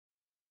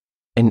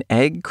An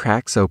egg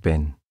cracks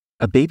open.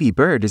 A baby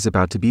bird is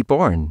about to be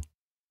born.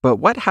 But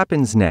what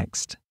happens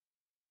next?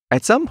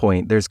 At some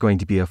point, there's going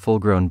to be a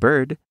full-grown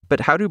bird,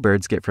 but how do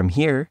birds get from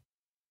here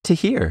to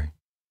here?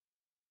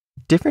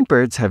 Different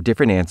birds have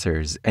different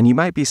answers, and you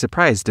might be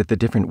surprised at the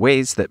different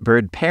ways that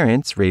bird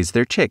parents raise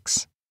their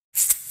chicks.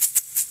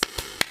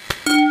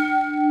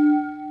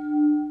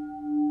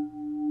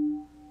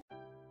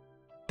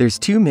 There's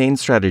two main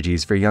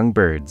strategies for young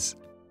birds.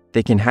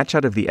 They can hatch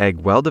out of the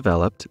egg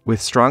well-developed,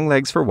 with strong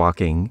legs for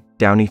walking,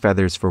 downy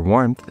feathers for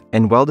warmth,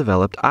 and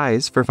well-developed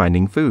eyes for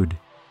finding food.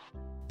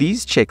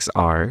 These chicks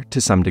are,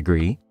 to some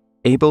degree,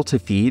 able to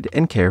feed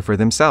and care for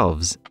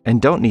themselves,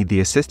 and don't need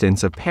the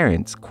assistance of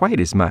parents quite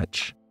as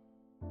much.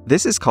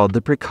 This is called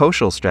the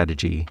precocial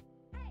strategy.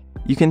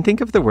 You can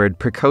think of the word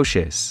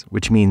precocious,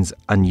 which means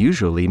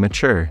unusually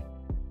mature.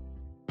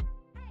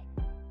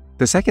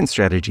 The second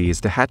strategy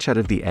is to hatch out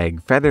of the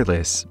egg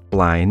featherless,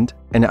 blind,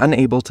 and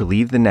unable to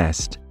leave the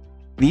nest.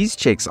 These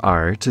chicks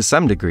are, to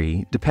some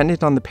degree,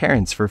 dependent on the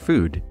parents for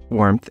food,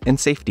 warmth, and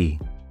safety.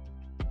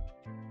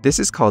 This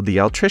is called the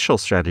Altricial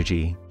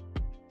strategy.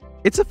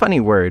 It's a funny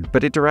word,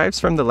 but it derives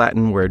from the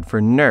Latin word for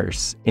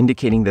nurse,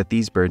 indicating that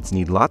these birds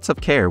need lots of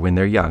care when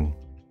they're young.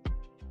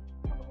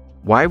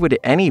 Why would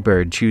any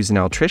bird choose an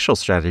altricial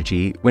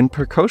strategy when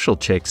precocial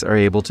chicks are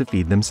able to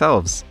feed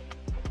themselves?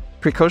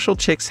 Precocial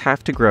chicks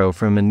have to grow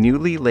from a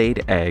newly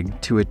laid egg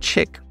to a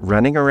chick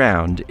running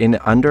around in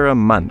under a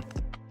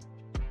month.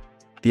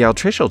 The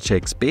altricial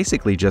chicks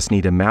basically just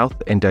need a mouth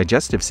and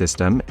digestive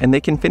system, and they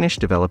can finish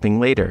developing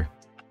later.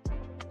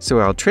 So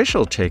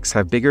altricial chicks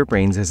have bigger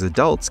brains as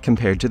adults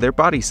compared to their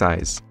body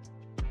size.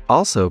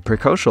 Also,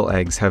 precocial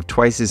eggs have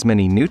twice as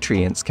many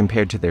nutrients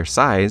compared to their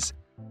size,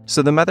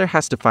 so the mother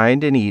has to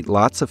find and eat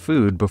lots of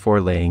food before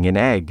laying an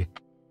egg.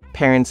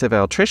 Parents of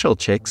altricial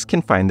chicks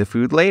can find the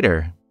food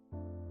later.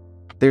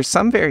 There's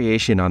some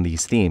variation on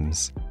these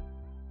themes.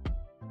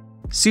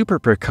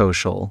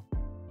 Superprecocial.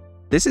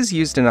 This is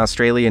used in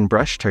Australian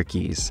brush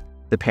turkeys.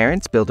 The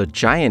parents build a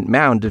giant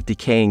mound of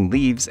decaying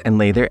leaves and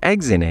lay their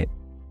eggs in it.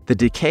 The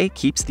decay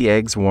keeps the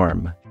eggs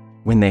warm.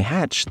 When they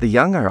hatch, the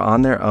young are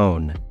on their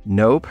own.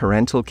 No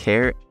parental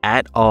care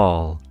at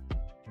all.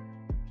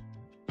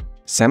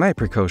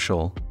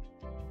 Semiprecocial.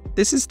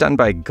 This is done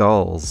by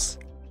gulls.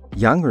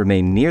 Young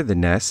remain near the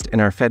nest and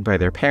are fed by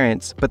their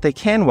parents, but they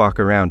can walk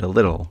around a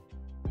little.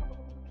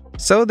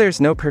 So there's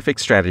no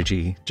perfect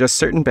strategy, just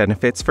certain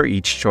benefits for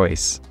each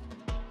choice.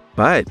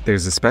 But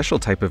there's a special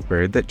type of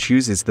bird that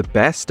chooses the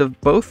best of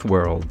both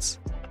worlds.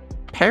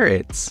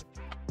 Parrots.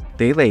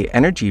 They lay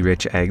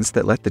energy-rich eggs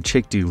that let the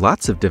chick do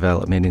lots of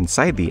development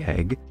inside the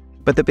egg,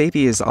 but the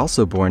baby is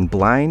also born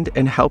blind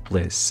and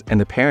helpless,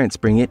 and the parents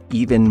bring it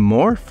even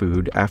more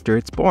food after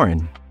it's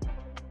born.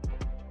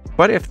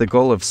 What if the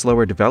goal of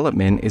slower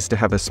development is to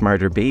have a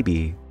smarter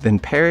baby? Then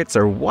parrots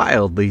are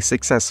wildly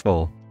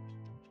successful.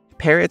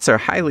 Parrots are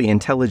highly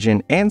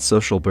intelligent and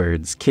social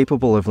birds,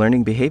 capable of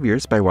learning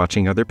behaviors by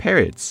watching other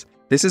parrots.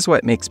 This is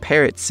what makes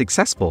parrots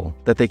successful,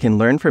 that they can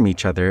learn from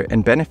each other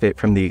and benefit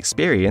from the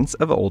experience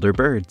of older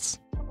birds.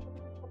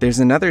 There's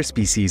another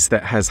species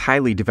that has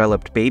highly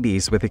developed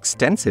babies with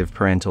extensive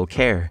parental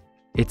care.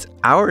 It's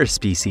our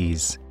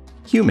species,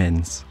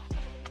 humans.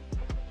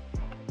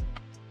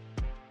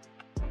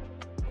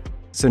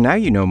 So now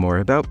you know more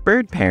about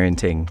bird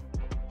parenting.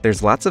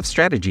 There's lots of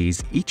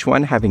strategies, each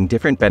one having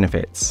different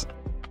benefits.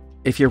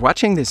 If you're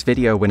watching this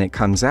video when it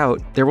comes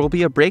out, there will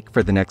be a break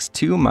for the next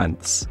 2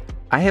 months.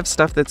 I have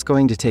stuff that's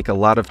going to take a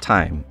lot of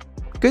time.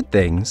 Good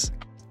things.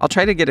 I'll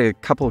try to get a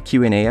couple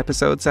Q&A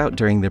episodes out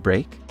during the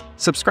break.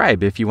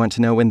 Subscribe if you want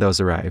to know when those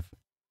arrive.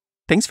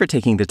 Thanks for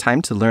taking the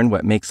time to learn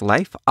what makes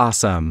life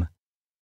awesome.